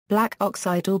Black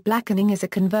oxide or blackening is a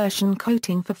conversion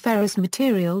coating for ferrous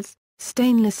materials,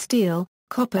 stainless steel,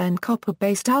 copper and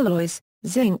copper-based alloys,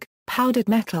 zinc, powdered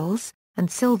metals,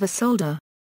 and silver solder.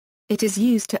 It is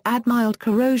used to add mild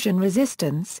corrosion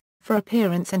resistance, for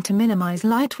appearance and to minimize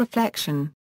light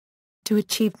reflection. To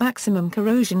achieve maximum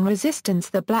corrosion resistance,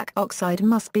 the black oxide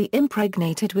must be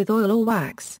impregnated with oil or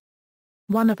wax.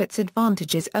 One of its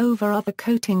advantages over other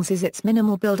coatings is its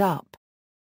minimal buildup.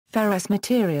 Ferrous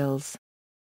materials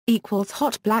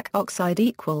hot black oxide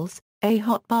equals a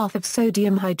hot bath of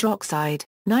sodium hydroxide,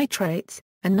 nitrates,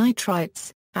 and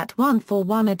nitrites, at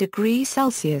 141 degrees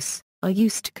Celsius, are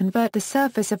used to convert the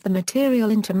surface of the material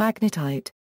into magnetite.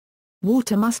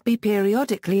 Water must be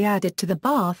periodically added to the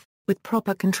bath, with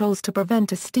proper controls to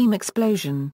prevent a steam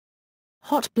explosion.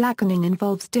 Hot blackening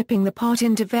involves dipping the part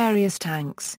into various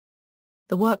tanks.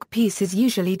 The workpiece is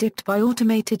usually dipped by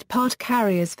automated part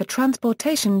carriers for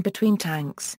transportation between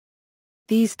tanks.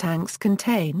 These tanks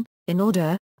contain, in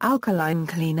order, alkaline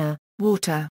cleaner,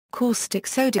 water, caustic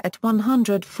soda at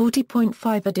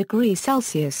 140.5 degrees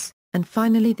Celsius, and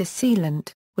finally the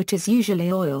sealant, which is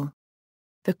usually oil.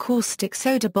 The caustic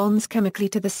soda bonds chemically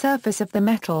to the surface of the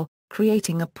metal,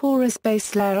 creating a porous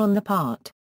base layer on the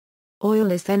part.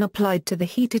 Oil is then applied to the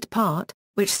heated part,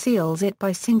 which seals it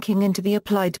by sinking into the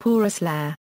applied porous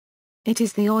layer. It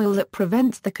is the oil that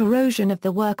prevents the corrosion of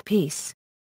the workpiece.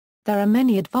 There are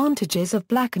many advantages of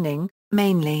blackening,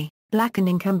 mainly,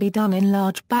 blackening can be done in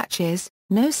large batches,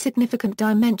 no significant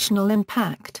dimensional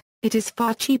impact, it is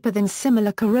far cheaper than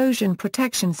similar corrosion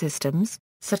protection systems,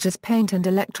 such as paint and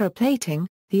electroplating.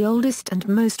 The oldest and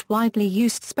most widely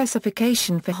used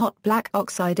specification for hot black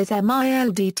oxide is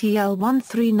MILDTL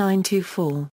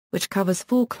 13924, which covers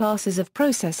 4 classes of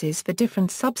processes for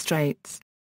different substrates.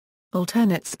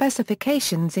 Alternate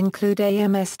specifications include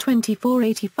AMS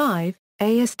 2485,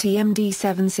 ASTM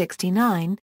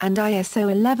D769, and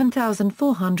ISO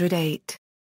 11408.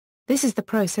 This is the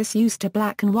process used to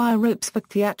blacken wire ropes for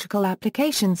theatrical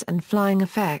applications and flying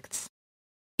effects.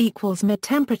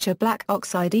 Mid-temperature black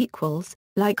oxide equals,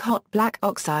 like hot black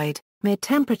oxide,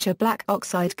 mid-temperature black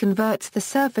oxide converts the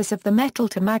surface of the metal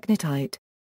to magnetite.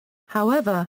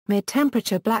 However,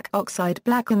 mid-temperature black oxide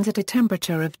blackens at a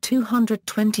temperature of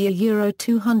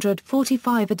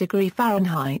 220°-245 degrees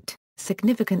Fahrenheit,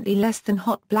 significantly less than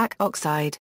hot black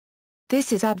oxide.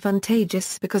 This is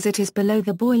advantageous because it is below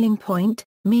the boiling point,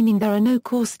 meaning there are no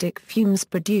caustic fumes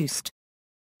produced.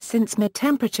 Since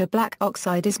mid-temperature black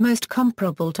oxide is most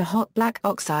comparable to hot black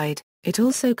oxide, it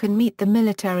also can meet the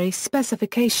military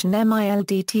specification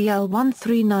MILDTL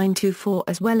 13924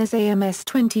 as well as AMS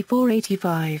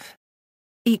 2485.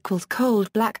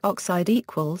 Cold black oxide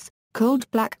equals, cold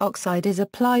black oxide is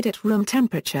applied at room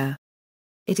temperature.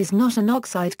 It is not an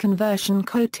oxide conversion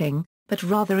coating, but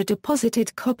rather a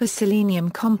deposited copper-selenium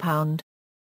compound.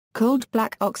 Cold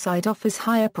black oxide offers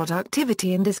higher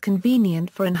productivity and is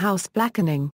convenient for in-house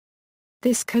blackening.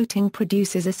 This coating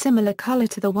produces a similar color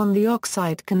to the one the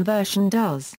oxide conversion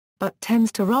does, but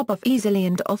tends to rub off easily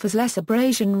and offers less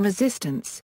abrasion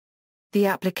resistance. The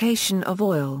application of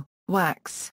oil,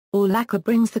 wax, or lacquer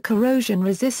brings the corrosion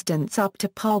resistance up to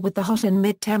par with the hot and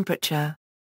mid-temperature.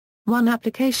 One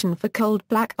application for cold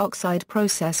black oxide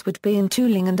process would be in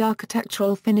tooling and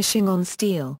architectural finishing on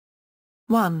steel.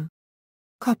 1.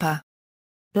 Copper.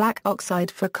 Black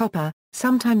oxide for copper,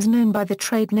 sometimes known by the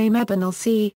trade name Ebenyl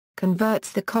C,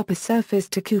 converts the copper surface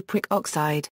to cupric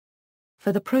oxide.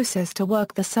 For the process to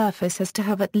work, the surface has to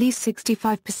have at least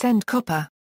 65% copper.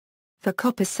 For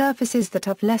copper surfaces that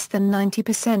have less than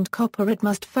 90% copper, it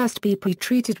must first be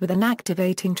pre-treated with an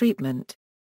activating treatment.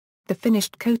 The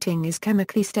finished coating is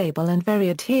chemically stable and very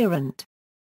adherent.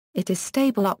 It is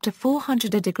stable up to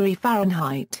 400 degrees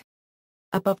Fahrenheit.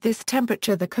 Above this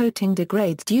temperature the coating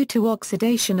degrades due to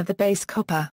oxidation of the base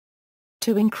copper.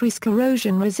 To increase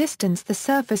corrosion resistance, the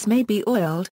surface may be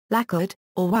oiled, lacquered,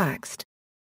 or waxed.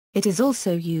 It is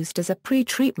also used as a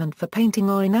pre-treatment for painting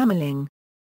or enameling.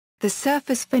 The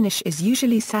surface finish is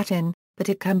usually satin, but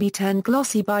it can be turned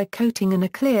glossy by coating in a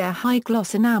clear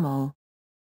high-gloss enamel.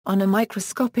 On a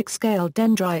microscopic scale,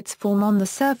 dendrites form on the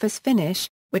surface finish,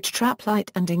 which trap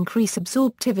light and increase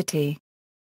absorptivity.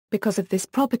 Because of this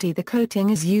property, the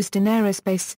coating is used in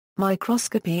aerospace,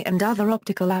 microscopy and other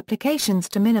optical applications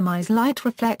to minimize light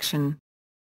reflection.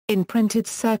 In printed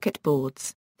circuit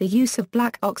boards, the use of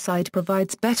black oxide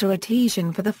provides better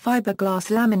adhesion for the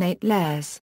fiberglass laminate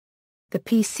layers. The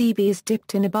PCB is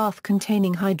dipped in a bath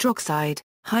containing hydroxide,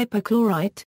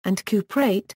 hypochlorite, and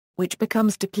cuprate, which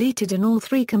becomes depleted in all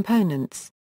 3 components.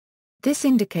 This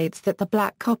indicates that the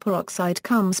black copper oxide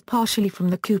comes partially from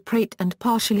the cuprate and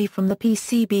partially from the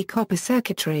PCB copper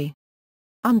circuitry.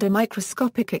 Under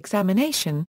microscopic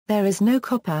examination, there is no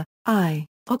copper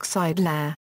oxide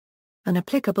layer. An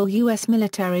applicable U.S.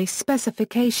 military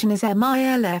specification is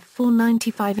MILF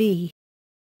 495E.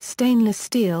 Stainless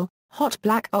steel. Hot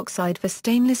black oxide for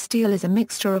stainless steel is a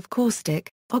mixture of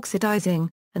caustic, oxidizing,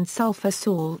 and sulfur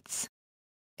salts.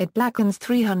 It blackens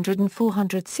 300 and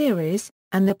 400 series,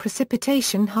 and the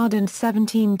precipitation-hardened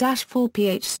 17-4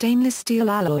 pH stainless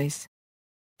steel alloys.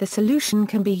 The solution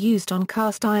can be used on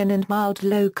cast iron and mild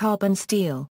low-carbon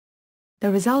steel.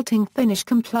 The resulting finish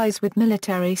complies with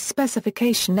military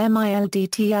specification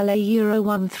MILDTLA Euro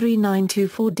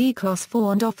 13924D Class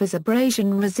 4 and offers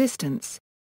abrasion resistance.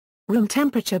 Room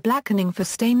temperature blackening for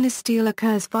stainless steel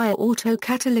occurs via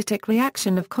autocatalytic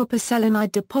reaction of copper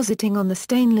selenide depositing on the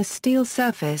stainless steel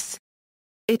surface.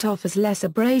 It offers less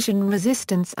abrasion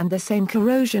resistance and the same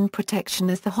corrosion protection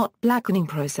as the hot blackening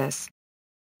process.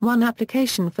 One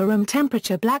application for room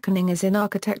temperature blackening is in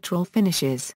architectural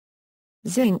finishes.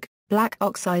 Zinc. Black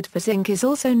oxide for zinc is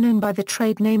also known by the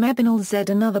trade name Ebinol Z.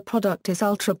 Another product is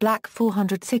Ultra Black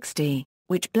 460,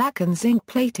 which blackens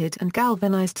zinc-plated and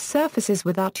galvanized surfaces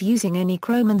without using any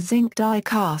chrome and zinc die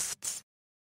casts.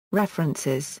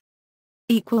 References.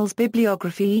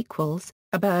 Bibliography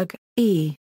Aberg,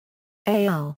 E.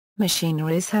 A.L.,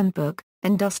 Machinery's Handbook,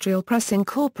 Industrial Press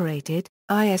Incorporated,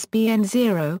 ISBN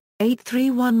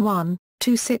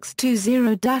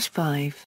 0-8311-2620-5.